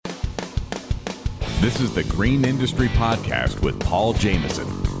This is the Green Industry Podcast with Paul Jameson.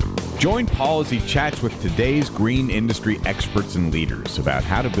 Join Paul as he chats with today's green industry experts and leaders about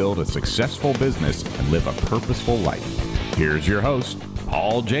how to build a successful business and live a purposeful life. Here's your host,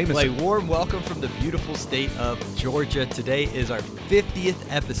 Paul Jameson. A warm welcome from the beautiful state of Georgia. Today is our 50th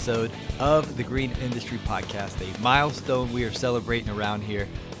episode of the Green Industry Podcast, a milestone we are celebrating around here.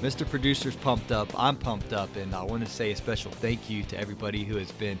 Mr. Producer's pumped up, I'm pumped up, and I want to say a special thank you to everybody who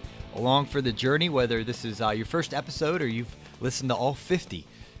has been along for the journey, whether this is your first episode or you've listened to all 50.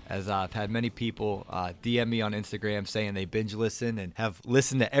 As I've had many people DM me on Instagram saying they binge listen and have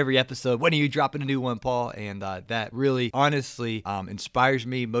listened to every episode. When are you dropping a new one, Paul? And that really, honestly, inspires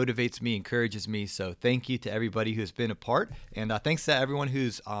me, motivates me, encourages me. So thank you to everybody who's been a part. And thanks to everyone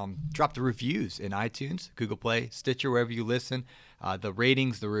who's dropped the reviews in iTunes, Google Play, Stitcher, wherever you listen. The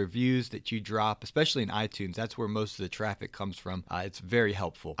ratings, the reviews that you drop, especially in iTunes, that's where most of the traffic comes from. It's very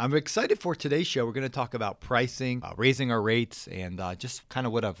helpful. I'm excited for today's show. We're going to talk about pricing, raising our rates, and just kind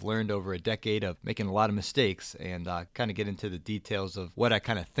of what I've learned over a decade of making a lot of mistakes, and kind of get into the details of what I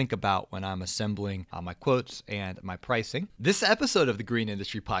kind of think about when I'm assembling my quotes and my pricing. This episode of the Green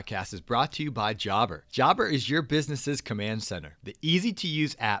Industry Podcast is brought to you by Jobber. Jobber is your business's command center. The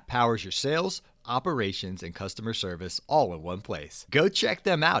easy-to-use app powers your sales, operations, and customer service all in one place. Go check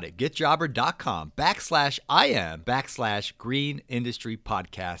them out at getjobber.com/IM/Green Industry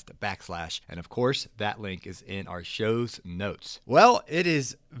Podcast / and of course that link is in our show's notes. Well, it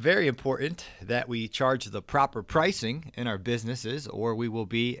is very important that we charge the proper pricing in our businesses, or we will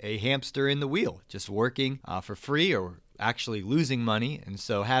be a hamster in the wheel, just working for free or actually losing money. And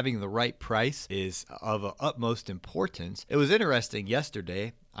so having the right price is of utmost importance. It was interesting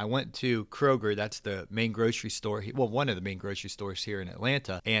yesterday. I went to Kroger, that's the main grocery store, one of the main grocery stores here in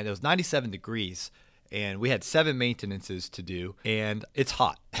Atlanta, and it was 97 degrees, and we had 7 maintenances to do, and it's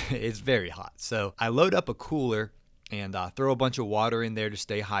hot. It's very hot. So I load up a cooler and throw a bunch of water in there to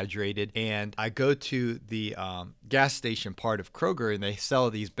stay hydrated, and I go to the gas station part of Kroger, and they sell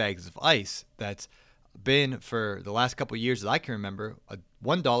these bags of ice that's been, for the last couple of years that I can remember,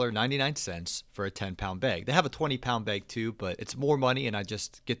 $1.99 for a 10-pound bag. They have a 20-pound bag too, but it's more money, and I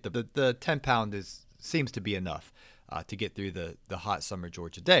just get the 10-pound seems to be enough to get through the hot summer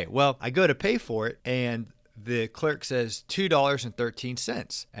Georgia day. Well, I go to pay for it, and the clerk says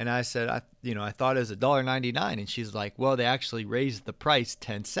 $2.13, and I said, I thought it was $1.99, and she's like, well, they actually raised the price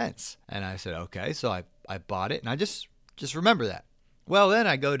 10 cents, and I said, okay, so I bought it, and I just remember that. Well, then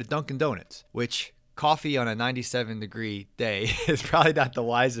I go to Dunkin' Donuts, which coffee on a 97-degree day is probably not the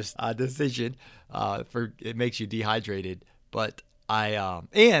wisest decision. It makes you dehydrated. But I'm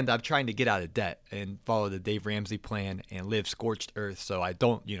trying to get out of debt and follow the Dave Ramsey plan and live scorched earth, so I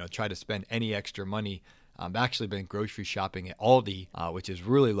don't try to spend any extra money. I've actually been grocery shopping at Aldi, which is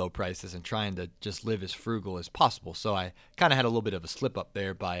really low prices, and trying to just live as frugal as possible. So I kind of had a little bit of a slip up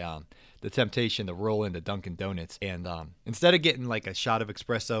there by the temptation to roll into Dunkin' Donuts. And instead of getting like a shot of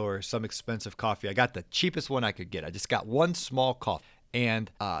espresso or some expensive coffee, I got the cheapest one I could get. I just got one small coffee.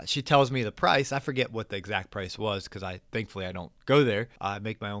 And she tells me the price. I forget what the exact price was because thankfully I don't go there. I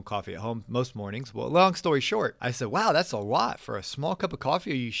make my own coffee at home most mornings. Well, long story short, I said, wow, that's a lot for a small cup of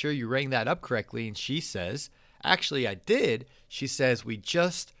coffee. Are you sure you rang that up correctly? And she says, actually, I did. She says, we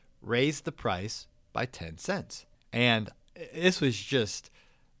just raised the price by 10 cents. And this was just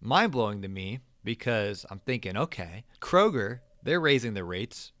mind-blowing to me because I'm thinking, okay, Kroger, they're raising their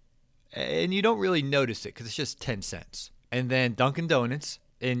rates, and you don't really notice it because it's just 10 cents. And then Dunkin' Donuts,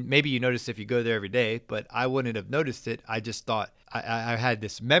 and maybe you notice if you go there every day, but I wouldn't have noticed it. I just thought I had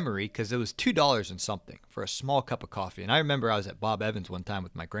this memory because it was $2 and something for a small cup of coffee. And I remember I was at Bob Evans one time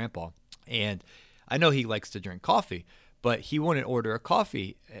with my grandpa, and I know he likes to drink coffee, but he wouldn't order a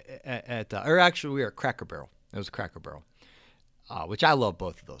coffee or actually we were at Cracker Barrel. It was Cracker Barrel, which I love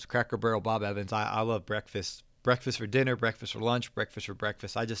both of those. Cracker Barrel, Bob Evans. I love breakfast. Breakfast for dinner, breakfast for lunch, breakfast for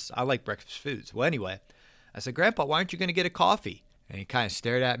breakfast. I like breakfast foods. Well, anyway, I said, Grandpa, why aren't you going to get a coffee? And he kind of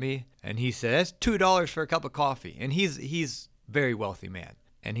stared at me, and he said, that's $2 for a cup of coffee. And he's a very wealthy man.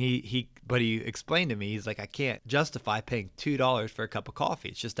 And he explained to me, he's like, I can't justify paying $2 for a cup of coffee.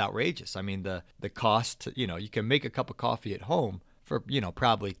 It's just outrageous. I mean, the cost, you can make a cup of coffee at home for,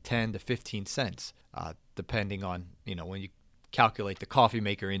 probably 10 to 15 cents, depending on, when you calculate the coffee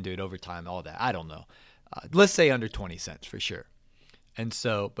maker into it over time, all that. I don't know. Let's say under 20 cents for sure. And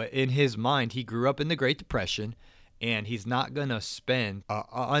so, but in his mind, he grew up in the Great Depression, and he's not going to spend an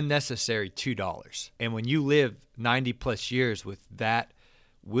unnecessary $2. And when you live 90 plus years with that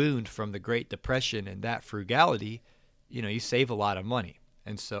wound from the Great Depression and that frugality, you save a lot of money.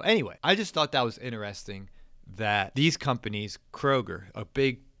 And so anyway, I just thought that was interesting that these companies, Kroger, a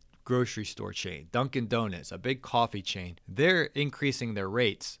big grocery store chain, Dunkin' Donuts, a big coffee chain, they're increasing their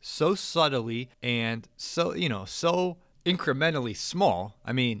rates so subtly and so incrementally small.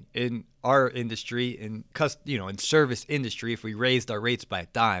 I mean, in our industry, in service industry, if we raised our rates by a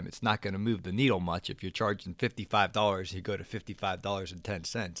dime, it's not going to move the needle much. If you're charging $55, you go to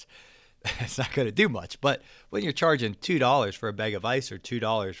 $55.10. It's not going to do much. But when you're charging $2 for a bag of ice or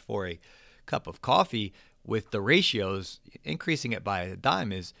 $2 for a cup of coffee, with the ratios, increasing it by a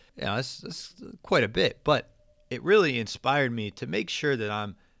dime is, it's quite a bit. But it really inspired me to make sure that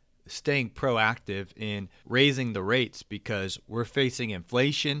I'm staying proactive in raising the rates, because we're facing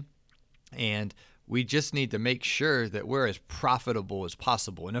inflation and we just need to make sure that we're as profitable as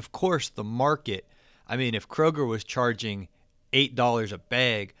possible. And of course, the market, I mean, if Kroger was charging $8 a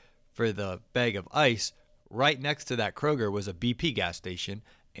bag for the bag of ice, right next to that Kroger was a BP gas station.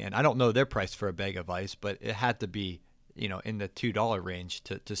 And I don't know their price for a bag of ice, but it had to be, in the $2 range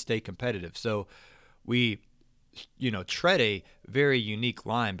to stay competitive. So we, tread a very unique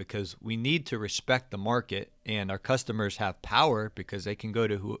line, because we need to respect the market, and our customers have power because they can go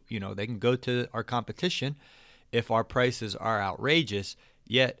to our competition if our prices are outrageous.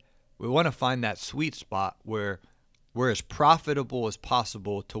 Yet we want to find that sweet spot where we're as profitable as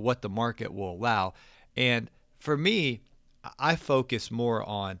possible to what the market will allow. And for me, I focus more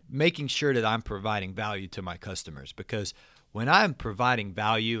on making sure that I'm providing value to my customers, because when I'm providing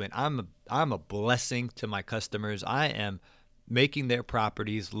value and I'm a blessing to my customers, I am making their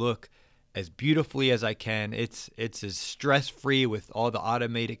properties look as beautifully as I can. It's as stress-free with all the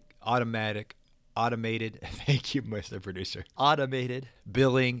automated, thank you, Mr. Producer, automated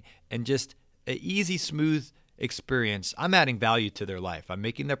billing, and just an easy, smooth experience. I'm adding value to their life. I'm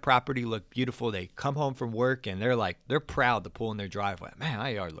making their property look beautiful. They come home from work and they're proud to pull in their driveway. Man, my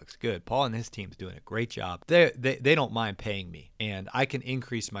yard looks good. Paul and his team's doing a great job. They don't mind paying me, and I can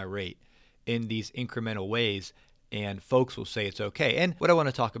increase my rate in these incremental ways, and folks will say it's okay. And what I want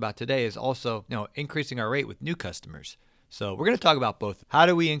to talk about today is also, increasing our rate with new customers. So we're going to talk about both. How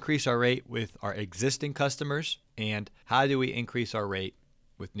do we increase our rate with our existing customers, and how do we increase our rate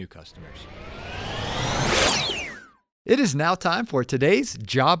with new customers? It is now time for today's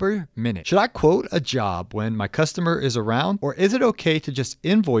Jobber Minute. Should I quote a job when my customer is around, or is it okay to just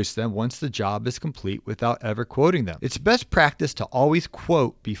invoice them once the job is complete without ever quoting them? It's best practice to always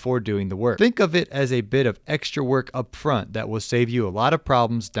quote before doing the work. Think of it as a bit of extra work up front that will save you a lot of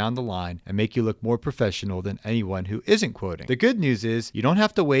problems down the line and make you look more professional than anyone who isn't quoting. The good news is you don't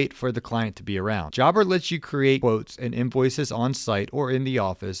have to wait for the client to be around. Jobber lets you create quotes and invoices on site or in the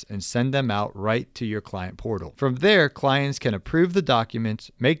office and send them out right to your client portal. From there, clients can approve the documents,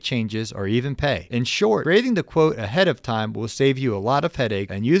 make changes, or even pay. In short, creating the quote ahead of time will save you a lot of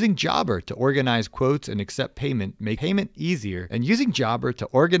headache, and using Jobber to organize quotes and accept payment makes payment easier.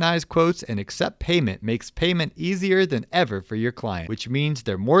 Makes payment easier than ever for your client, which means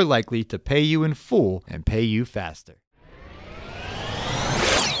they're more likely to pay you in full and pay you faster.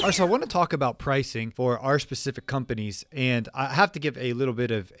 All right, so I want to talk about pricing for our specific companies, and I have to give a little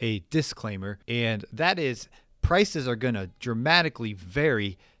bit of a disclaimer, and that is prices are going to dramatically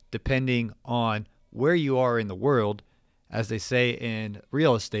vary depending on where you are in the world, as they say in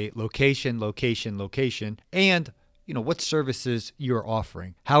real estate, location, and what services you're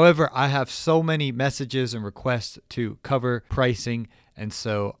offering. However, I have so many messages and requests to cover pricing, and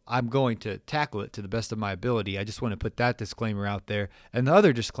so I'm going to tackle it to the best of my ability. I just want to put that disclaimer out there. And the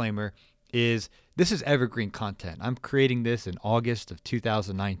other disclaimer is this is evergreen content. I'm creating this in August of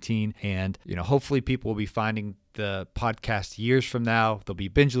 2019, and hopefully people will be finding the podcast years from now. They'll be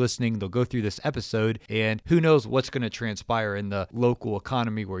binge listening, they'll go through this episode, and who knows what's going to transpire in the local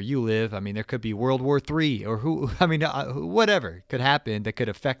economy where you live. I mean, there could be World War III, or whatever could happen that could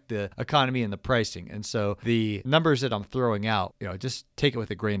affect the economy and the pricing. And so the numbers that I'm throwing out, just take it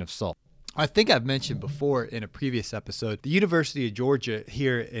with a grain of salt. I think I've mentioned before in a previous episode, the University of Georgia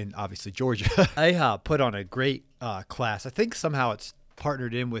here in, obviously, Georgia, I put on a great class. I think somehow it's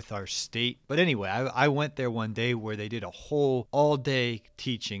partnered in with our state. But anyway, I went there one day where they did a whole all-day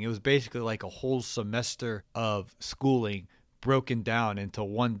teaching. It was basically like a whole semester of schooling broken down into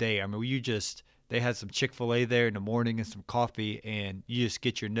one day. I mean, they had some Chick-fil-A there in the morning and some coffee, and you just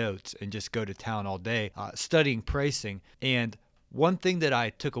get your notes and just go to town all day studying pricing. And one thing that I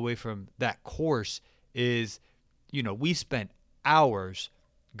took away from that course is, we spent hours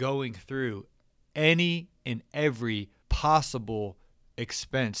going through any and every possible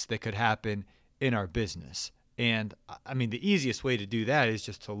expense that could happen in our business. And I mean, the easiest way to do that is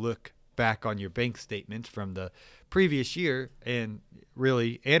just to look back on your bank statements from the previous year and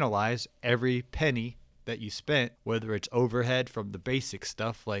really analyze every penny that you spent, whether it's overhead from the basic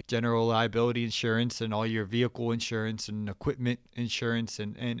stuff like general liability insurance and all your vehicle insurance and equipment insurance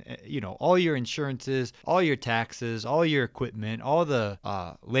and all your insurances, all your taxes, all your equipment, all the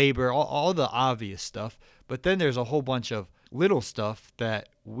labor, all the obvious stuff. But then there's a whole bunch of little stuff that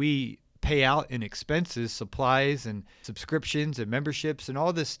we pay out in expenses, supplies and subscriptions and memberships and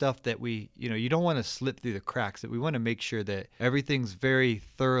all this stuff that you don't want to slip through the cracks, that we want to make sure that everything's very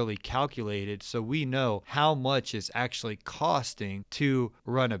thoroughly calculated so we know how much is actually costing to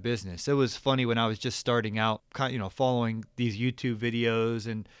run a business. It was funny when I was just starting out, following these YouTube videos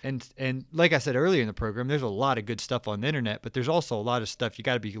and like I said earlier in the program, there's a lot of good stuff on the internet, but there's also a lot of stuff you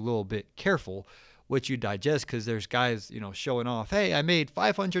got to be a little bit careful what you digest, because there's guys, showing off, hey, I made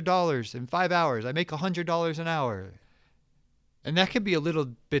 $500 in 5 hours. I make $100 an hour. And that can be a little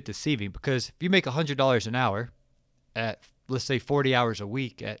bit deceiving, because if you make $100 an hour at, let's say, 40 hours a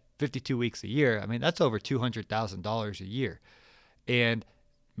week at 52 weeks a year, I mean, that's over $200,000 a year. And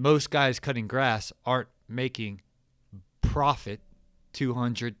most guys cutting grass aren't making profit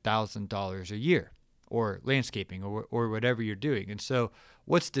 $200,000 a year, or landscaping, or whatever you're doing. And so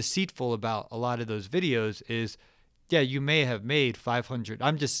what's deceitful about a lot of those videos is, yeah, you may have made 500.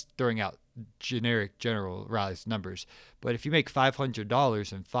 I'm just throwing out generalized numbers. But if you make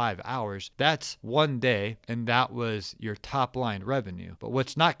 $500 in 5 hours, that's one day, and that was your top line revenue. But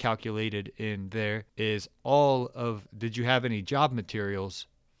what's not calculated in there is did you have any job materials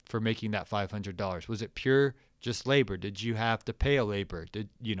for making that $500? Was it pure just labor? Did you have to pay a labor? Did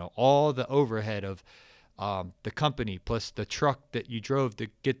all the overhead of the company plus the truck that you drove to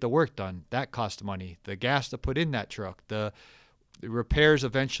get the work done, that cost money. The gas to put in that truck, the repairs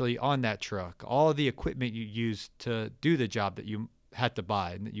eventually on that truck, all the equipment you used to do the job that you had to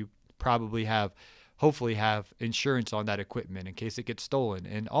buy, and that you probably hopefully have insurance on that equipment in case it gets stolen.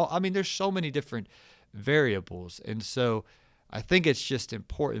 And there's so many different variables. And so I think it's just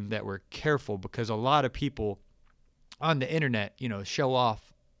important that we're careful, because a lot of people on the internet, show off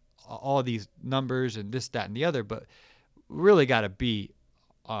all these numbers and this, that, and the other, but we really got to be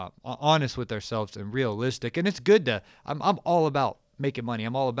honest with ourselves and realistic. And it's good I'm all about making money.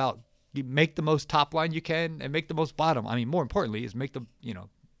 I'm all about you make the most top line you can and make the most bottom. More importantly is make the,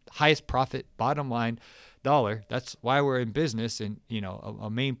 highest profit bottom line dollar. That's why we're in business. And, a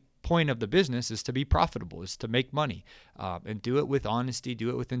main point of the business is to be profitable, is to make money, and do it with honesty, do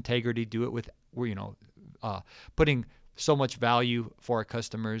it with integrity, do it with, putting so much value for our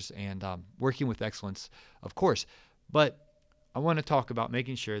customers, and working with excellence, of course. But I want to talk about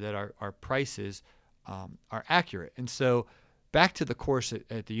making sure that our prices are accurate. And so back to the course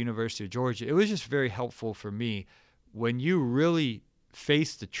at the University of Georgia, it was just very helpful for me when you really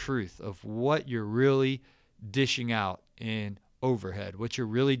face the truth of what you're really dishing out in overhead, what you're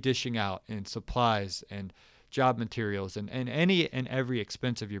really dishing out in supplies and job materials and any and every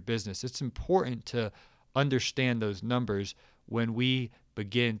expense of your business. It's important to understand those numbers when we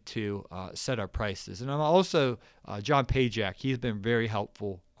begin to set our prices. And I'm also, John Pajak, he's been very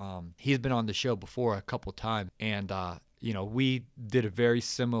helpful. He's been on the show before a couple times, and we did a very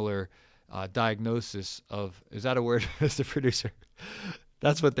similar diagnosis of, is that a word, Mr. Producer?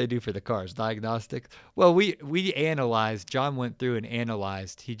 That's what they do for the cars, diagnostics. Well, we analyzed, John went through and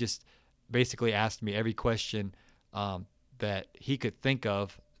analyzed. He just basically asked me every question that he could think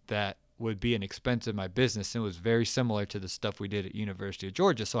of that would be an expense in my business, and it was very similar to the stuff we did at University of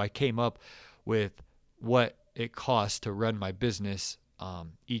Georgia. So I came up with what it costs to run my business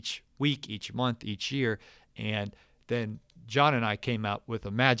each week, each month, each year. And then John and I came out with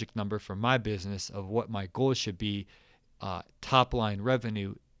a magic number for my business of what my goal should be, top line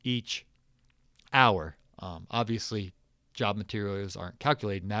revenue each hour. Obviously, job materials aren't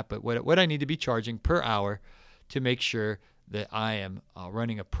calculating that, but what I need to be charging per hour to make sure that I am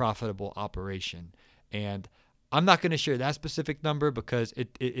running a profitable operation. And I'm not going to share that specific number because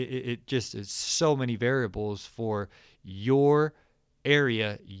it just is so many variables for your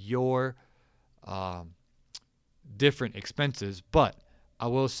area, your different expenses. But I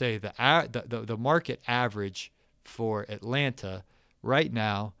will say the market average for Atlanta right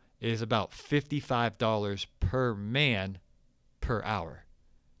now is about $55 per man per hour.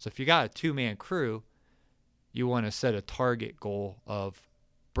 So if you got a 2-man crew, you want to set a target goal of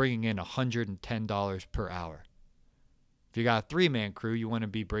bringing in $110 per hour. If you got a 3-man crew, you want to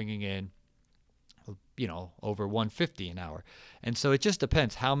be bringing in, over $150 an hour. And so it just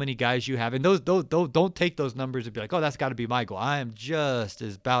depends how many guys you have. And those don't take those numbers and be like, oh, that's got to be my goal. I am just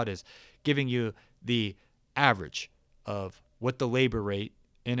about as giving you the average of what the labor rate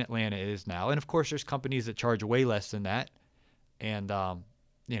in Atlanta is now. And of course, there's companies that charge way less than that. And, I'm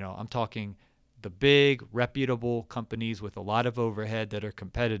talking the big reputable companies with a lot of overhead that are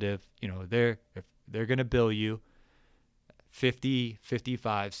competitive, if they're going to bill you $50, $55,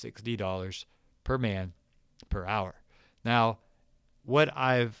 $60 per man per hour. Now, what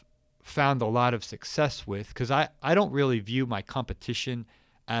I've found a lot of success with, because I don't really view my competition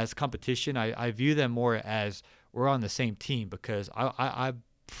as competition. I view them more as we're on the same team, because I'm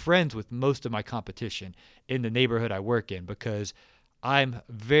friends with most of my competition in the neighborhood I work in, because I'm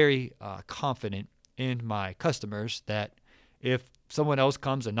very confident in my customers that if someone else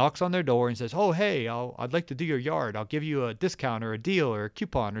comes and knocks on their door and says, oh, hey, I'd like to do your yard, I'll give you a discount or a deal or a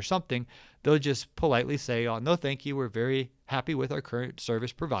coupon or something, they'll just politely say, oh, no, thank you. We're very happy with our current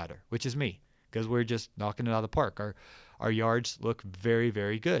service provider, which is me, because we're just knocking it out of the park. Our yards look very,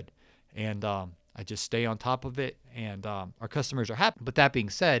 very good. And I just stay on top of it, and our customers are happy. But that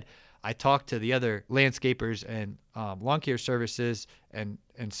being said, I talk to the other landscapers and lawn care services and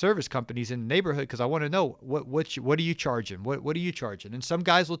service companies in the neighborhood, because I want to know what are you charging? What are you charging? And some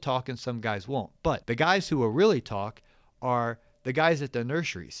guys will talk and some guys won't. But the guys who will really talk are the guys at the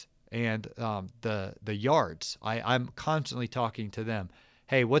nurseries and the yards. I'm constantly talking to them.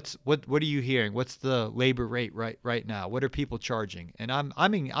 Hey, what are you hearing? What's the labor rate right now? What are people charging? And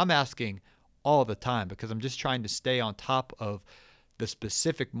I'm asking all the time, because I'm just trying to stay on top of the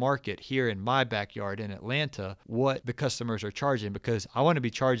specific market here in my backyard in Atlanta, what the customers are charging, because I want to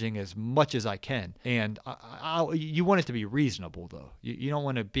be charging as much as I can. And you want it to be reasonable, though. You don't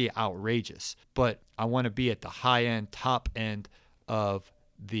want to be outrageous, but I want to be at the high end, top end of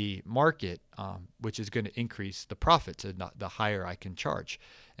the market, which is going to increase the profits and the higher I can charge.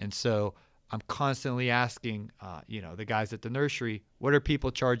 And so I'm constantly asking, the guys at the nursery, what are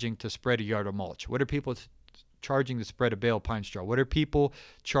people charging to spread a yard of mulch? What are people charging to spread a bale of pine straw? What are people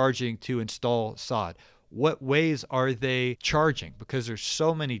charging to install sod? What ways are they charging? Because there's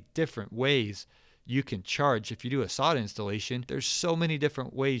so many different ways you can charge. If you do a sod installation, there's so many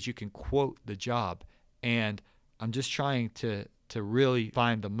different ways you can quote the job. And I'm just trying to really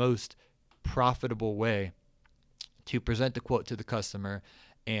find the most profitable way to present the quote to the customer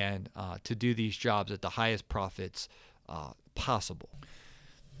and to do these jobs at the highest profits possible.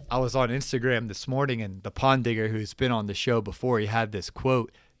 I was on Instagram this morning, and the pond digger who's been on the show before, he had this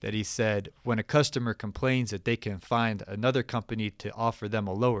quote that he said, when a customer complains that they can find another company to offer them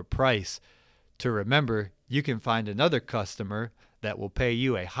a lower price, to remember you can find another customer that will pay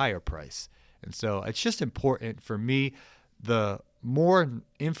you a higher price. And so it's just important for me, the more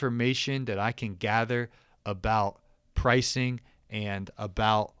information that I can gather about pricing and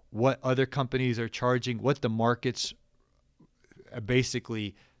about what other companies are charging, what the market's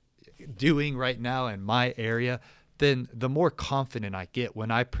basically doing right now in my area, then the more confident I get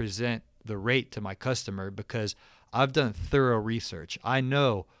when I present the rate to my customer, because I've done thorough research. I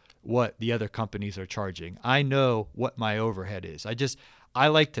know what the other companies are charging. I know what my overhead is. I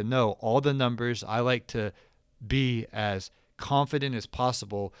like to know all the numbers. I like to be as confident as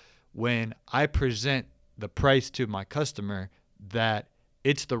possible when I present the price to my customer, that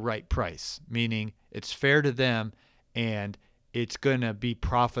it's the right price, meaning it's fair to them and it's going to be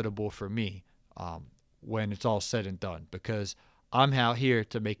profitable for me when it's all said and done, because I'm out here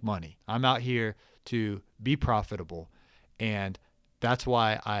to make money. I'm out here to be profitable. And that's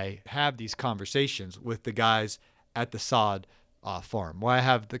why I have these conversations with the guys at the sod farm, why I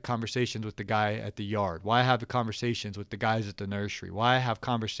have the conversations with the guy at the yard, why I have the conversations with the guys at the nursery, why I have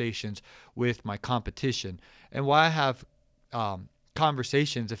conversations with my competition, and why I have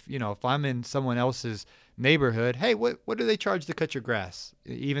conversations if I'm in someone else's neighborhood. Hey, what do they charge to cut your grass?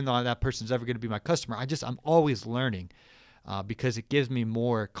 Even though that person's ever going to be my customer, I'm always learning because it gives me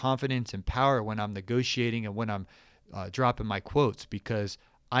more confidence and power when I'm negotiating and when I'm dropping my quotes, because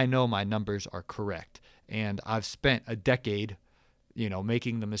I know my numbers are correct. And I've spent a decade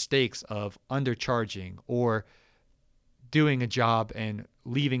making the mistakes of undercharging or doing a job and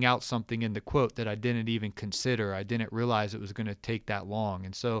leaving out something in the quote that I didn't even consider. I didn't realize it was going to take that long.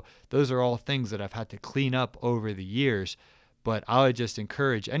 And so those are all things that I've had to clean up over the years. But I would just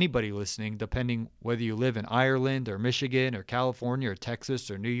encourage anybody listening, depending whether you live in Ireland or Michigan or California or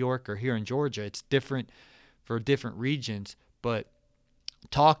Texas or New York or here in Georgia, it's different for different regions, but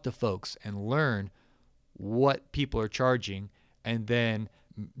talk to folks and learn what people are charging, and then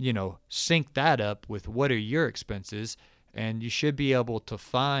sync that up with what are your expenses, and you should be able to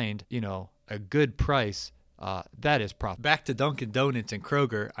find a good price that is profitable. Back to Dunkin' Donuts and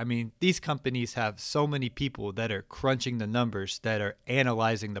Kroger, these companies have so many people that are crunching the numbers, that are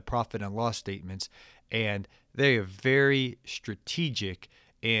analyzing the profit and loss statements, and they are very strategic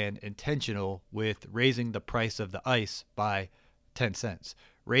and intentional with raising the price of the ice by 10 cents,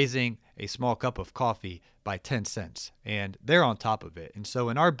 raising a small cup of coffee by 10 cents, and they're on top of it. And so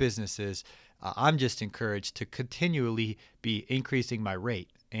in our businesses, I'm just encouraged to continually be increasing my rate.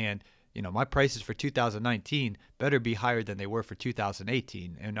 And my prices for 2019 better be higher than they were for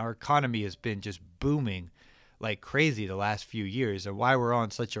 2018. And our economy has been just booming like crazy the last few years, and why we're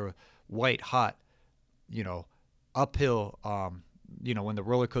on such a white hot, uphill, when the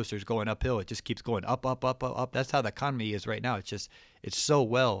roller coaster is going uphill, it just keeps going up, up, up, up, up. That's how the economy is right now. It's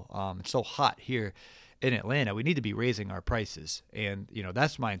so it's so hot here in Atlanta. We need to be raising our prices. And,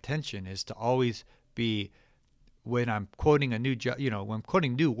 that's my intention, is to always be, when I'm quoting a new job, when I'm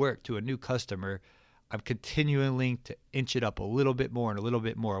quoting new work to a new customer, I'm continuing to inch it up a little bit more and a little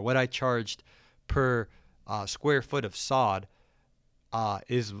bit more. What I charged per square foot of sod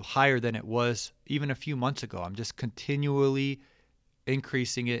is higher than it was even a few months ago. I'm just continually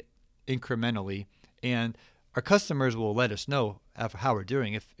increasing it incrementally, and our customers will let us know how we're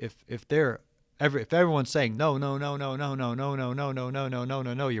doing. If everyone's saying no,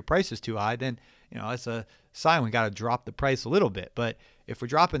 your price is too high, then that's a sign we got to drop the price a little bit. But if we're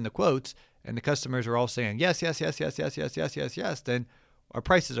dropping the quotes and the customers are all saying yes, then our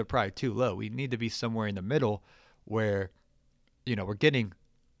prices are probably too low. We need to be somewhere in the middle where we're getting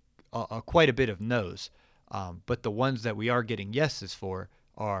quite a bit of no's, but the ones that we are getting yeses for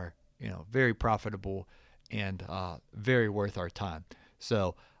are very profitable and very worth our time.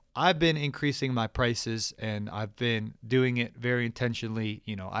 So I've been increasing my prices, and I've been doing it very intentionally.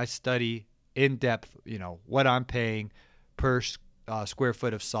 I study in depth, what I'm paying per square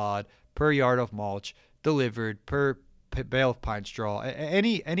foot of sod, per yard of mulch delivered, per bale of pine straw,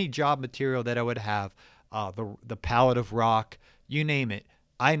 any job material that I would have, the pallet of rock, you name it.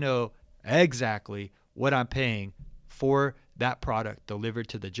 I know exactly what I'm paying for that product delivered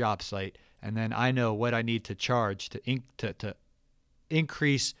to the job site, and then I know what I need to charge to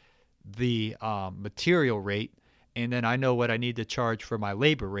increase the material rate, and then I know what I need to charge for my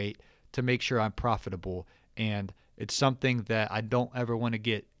labor rate to make sure I'm profitable. And it's something that I don't ever want to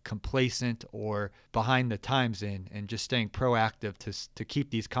get complacent or behind the times in, and just staying proactive to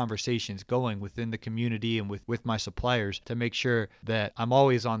keep these conversations going within the community and with my suppliers, to make sure that I'm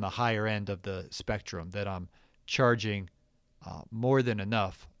always on the higher end of the spectrum, that I'm charging more than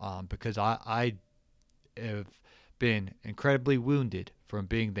enough, because I have been incredibly wounded from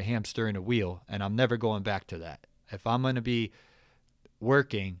being the hamster in a wheel, and I'm never going back to that. If I'm going to be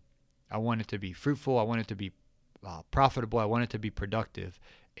working, I want it to be fruitful. I want it to be profitable. I want it to be productive.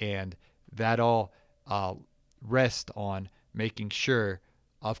 And that all rests on making sure,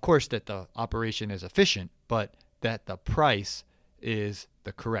 of course, that the operation is efficient, but that the price is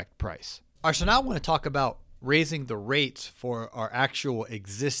the correct price. All right, so now I want to talk about raising the rates for our actual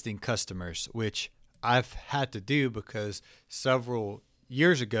existing customers, which I've had to do because several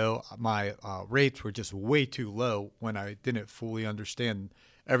years ago, my rates were just way too low when I didn't fully understand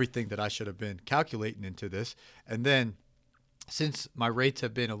everything that I should have been calculating into this. And then since my rates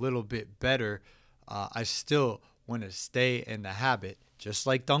have been a little bit better, I still want to stay in the habit, just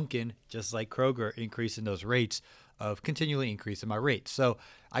like Dunkin', just like Kroger, increasing those rates, of continually increasing my rates. So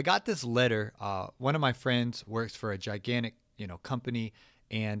I got this letter. One of my friends works for a gigantic, company,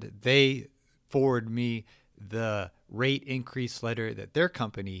 and they forward me the rate increase letter that their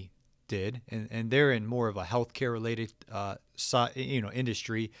company did, and they're in more of a healthcare related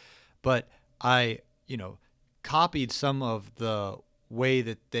industry. But I copied some of the way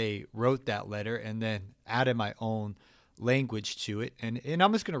that they wrote that letter and then added my own language to it, and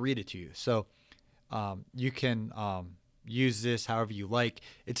I'm just going to read it to you. So you can use this however you like.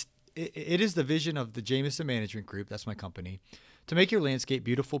 It is the vision of the Jameson Management Group, that's my company, to make your landscape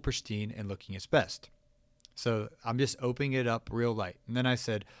beautiful, pristine, and looking its best. So I'm just opening it up real light. And then I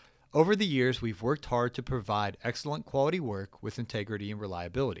said, over the years, we've worked hard to provide excellent quality work with integrity and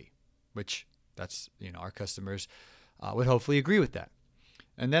reliability, which that's, our customers would hopefully agree with that.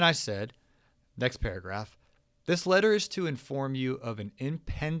 And then I said, next paragraph, this letter is to inform you of an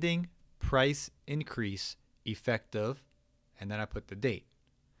impending price increase effective, and then I put the date.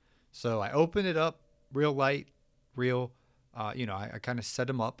 So I opened it up real light, I kind of set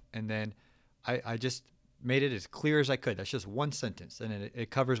them up, and then I just made it as clear as I could. That's just one sentence, and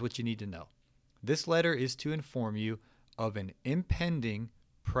it covers what you need to know. This letter is to inform you of an impending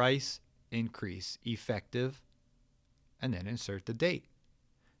price increase effective, and then insert the date.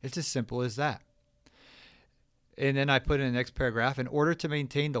 It's as simple as that. And then I put in the next paragraph, in order to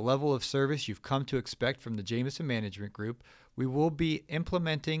maintain the level of service you've come to expect from the Jameson Management Group, we will be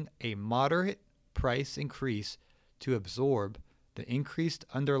implementing a moderate price increase to absorb the increased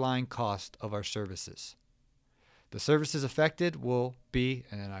underlying cost of our services. the services affected will be,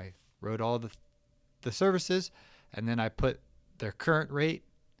 and then I wrote all the services, and then I put their current rate,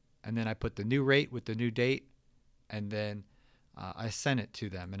 and then I put the new rate with the new date, and then I sent it to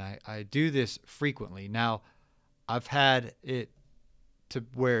them. And I do this frequently. Now, I've had it to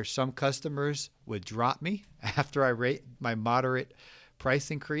where some customers would drop me after I rate my moderate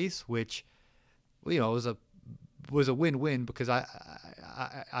price increase, which, was a win-win, because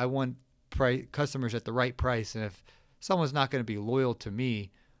I want customers at the right price. And if someone's not going to be loyal to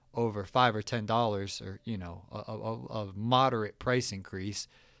me over $5 or $10, or a moderate price increase,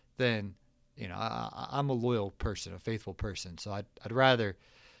 then I'm a loyal person, a faithful person. So I'd rather,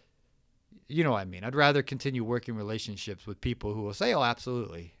 I'd rather continue working relationships with people who will say, oh,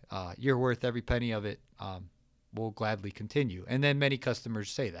 absolutely, you're worth every penny of it. We'll gladly continue. And then many customers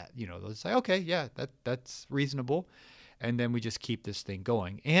say that, they'll say, okay, yeah, that's reasonable. And then we just keep this thing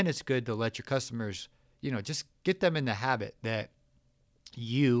going. And it's good to let your customers, just get them in the habit that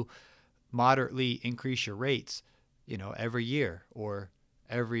you moderately increase your rates, every year or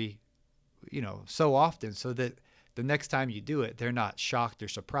every, so often, so that the next time you do it, they're not shocked or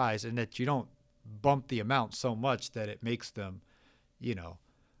surprised, and that you don't bump the amount so much that it makes them,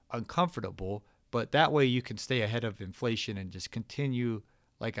 uncomfortable. But that way you can stay ahead of inflation and just continue.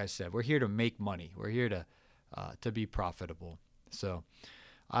 Like I said, we're here to make money. We're here to be profitable. So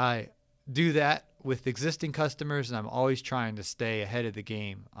I do that with existing customers, and I'm always trying to stay ahead of the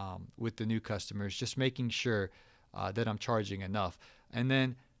game with the new customers, just making sure that I'm charging enough. And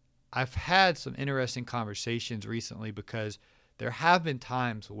then I've had some interesting conversations recently, because there have been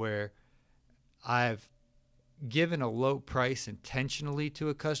times where I've given a low price intentionally to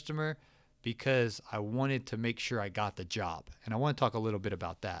a customer because I wanted to make sure I got the job. And I want to talk a little bit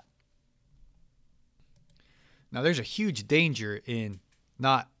about that. Now, there's a huge danger in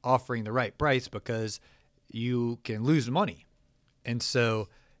not offering the right price, because you can lose money. And so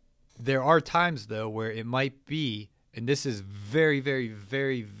there are times, though, where it might be, and this is very, very,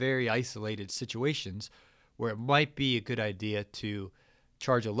 very, very isolated situations, where it might be a good idea to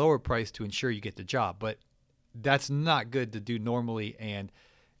charge a lower price to ensure you get the job. But that's not good to do normally. And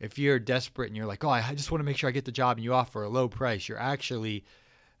if you're desperate and you're like, oh, I just want to make sure I get the job, and you offer a low price, you're actually,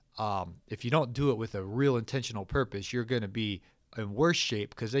 if you don't do it with a real intentional purpose, you're going to be in worse shape,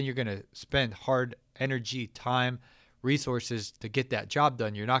 because then you're going to spend hard energy, time, resources to get that job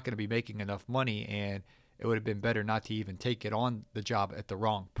done. You're not going to be making enough money, and it would have been better not to even take it on the job at the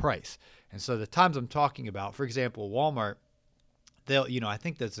wrong price. And so the times I'm talking about, for example, Walmart, they'll, I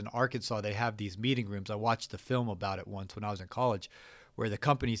think that's in Arkansas, they have these meeting rooms. I watched the film about it once when I was in college, where the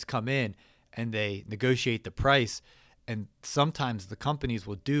companies come in and they negotiate the price. And sometimes the companies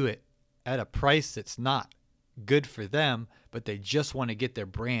will do it at a price that's not good for them, but they just want to get their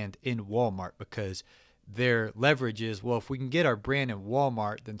brand in Walmart, because their leverage is, well, if we can get our brand in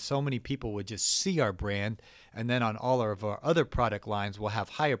Walmart, then so many people would just see our brand, and then on all of our other product lines we'll have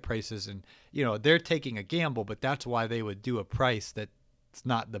higher prices. And they're taking a gamble, but that's why they would do a price that's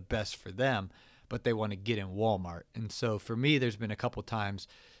not the best for them, but they want to get in Walmart. And so for me, there's been a couple times,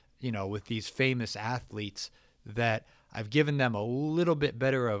 with these famous athletes, that I've given them a little bit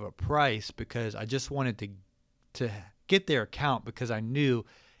better of a price, because I just wanted to get their account, because I knew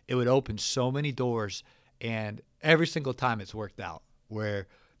it would open so many doors. And every single time it's worked out, where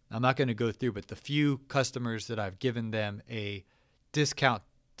I'm not going to go through, but the few customers that I've given them a discount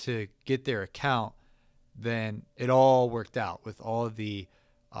to get their account, then it all worked out with all the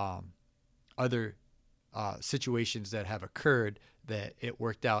other situations that have occurred, that it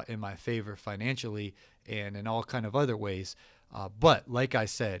worked out in my favor financially and in all kind of other ways. But like I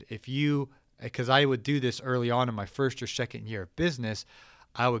said, because I would do this early on in my first or second year of business,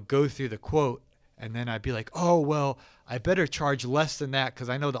 I would go through the quote, and then I'd be like, oh, well, I better charge less than that, because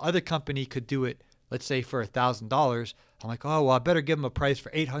I know the other company could do it, let's say, for $1,000. I'm like, oh, well, I better give them a price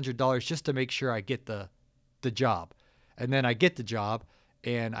for $800 just to make sure I get the job. And then I get the job,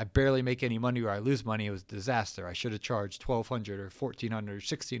 and I barely make any money, or I lose money. It was a disaster. I should have charged $1,200 or $1,400 or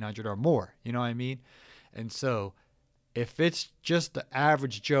 $1,600 or more. You know what I mean? And so if it's just the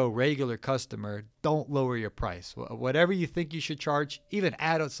average Joe regular customer, don't lower your price. Whatever you think you should charge, even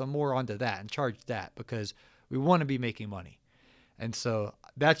add some more onto that and charge that, because we want to be making money. And so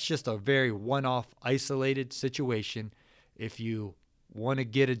that's just a very one-off, isolated situation. If you want to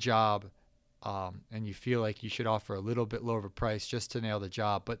get a job and you feel like you should offer a little bit lower of a price just to nail the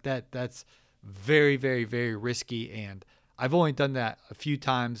job, but that's very, very, very risky. And I've only done that a few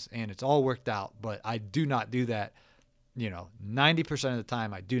times, and it's all worked out, but I do not do that. 90% of the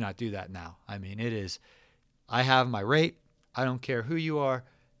time, I do not do that now. I mean, I have my rate. I don't care who you are.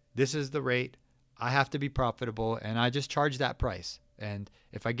 This is the rate. I have to be profitable, and I just charge that price. And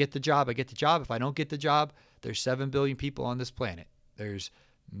if I get the job, I get the job. If I don't get the job, there's 7 billion people on this planet. There's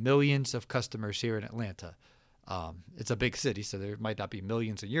millions of customers here in Atlanta. It's a big city, so there might not be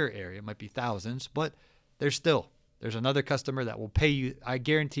millions in your area. It might be thousands, but there's another customer that will pay you. I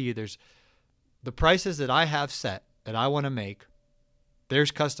guarantee you there's the prices that I have set that I want to make. There's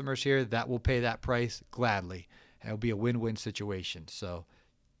customers here that will pay that price gladly. And it'll be a win-win situation. So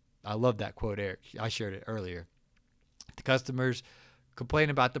I love that quote, Eric. I shared it earlier. The customers complain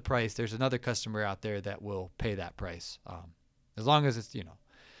about the price. There's another customer out there that will pay that price, as long as it's,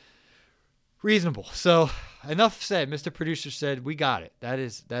 reasonable. So enough said. Mr. Producer said we got it. That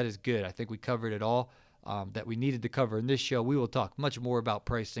is good. I think we covered it all that we needed to cover in this show. We will talk much more about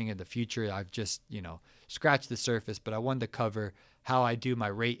pricing in the future. I've just scratched the surface, but I wanted to cover how I do my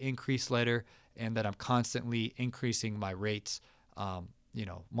rate increase letter and that I'm constantly increasing my rates.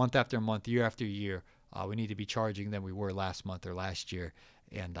 Month after month, year after year. We need to be charging than we were last month or last year,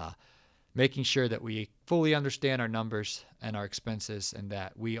 and making sure that we fully understand our numbers and our expenses and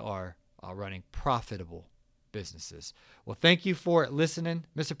that we are running profitable businesses. Well, thank you for listening.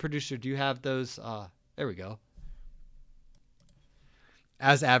 Mr. Producer, do you have those? There we go.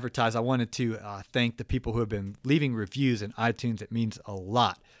 As advertised, I wanted to thank the people who have been leaving reviews in iTunes. It means a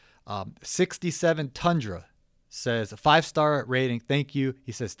lot. 67 Tundra says a 5-star rating. Thank you.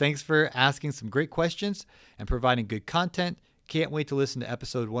 He says, thanks for asking some great questions and providing good content. Can't wait to listen to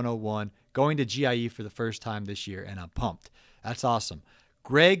episode 101. Going to GIE for the first time this year, and I'm pumped. That's awesome.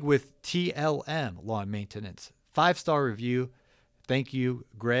 Greg with TLM Lawn Maintenance, 5-star review. Thank you,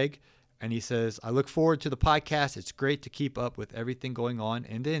 Greg. And he says, I look forward to the podcast. It's great to keep up with everything going on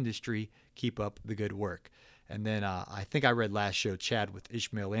in the industry. Keep up the good work. And then I think I read last show, Chad with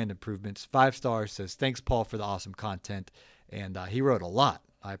Ishmael Land Improvements, 5 stars, says, thanks, Paul, for the awesome content. And he wrote a lot.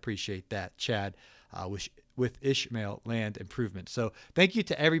 I appreciate that, Chad, with Ishmael Land Improvements. So thank you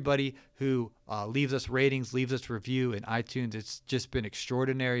to everybody who leaves us ratings, leaves us review in iTunes. It's just been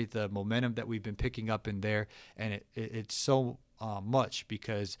extraordinary, the momentum that we've been picking up in there. And it's so much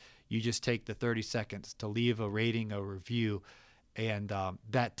because you just take the 30 seconds to leave a rating, a review, and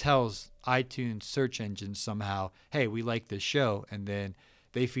that tells iTunes search engines somehow, hey, we like this show, and then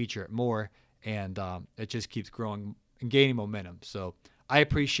they feature it more, and it just keeps growing and gaining momentum. So I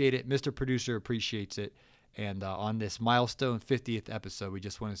appreciate it. Mr. Producer appreciates it. And on this milestone 50th episode, we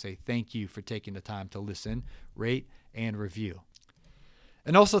just want to say thank you for taking the time to listen, rate, and review.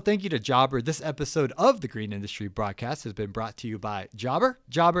 And also thank you to Jobber. This episode of the Green Industry Broadcast has been brought to you by Jobber.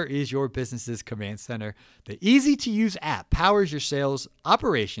 Jobber is your business's command center. The easy-to-use app powers your sales,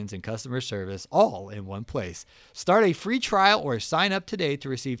 operations, and customer service all in one place. Start a free trial or sign up today to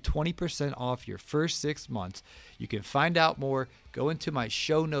receive 20% off your first 6 months. You can find out more. Go into my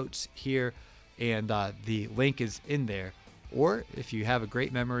show notes here, and the link is in there. Or if you have a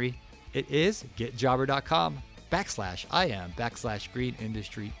great memory, it is getjobber.com/IM/Green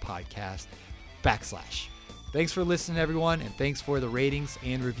Industry Podcast /. Thanks for listening, everyone, and thanks for the ratings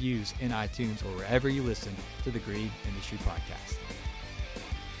and reviews in iTunes or wherever you listen to the Green Industry Podcast.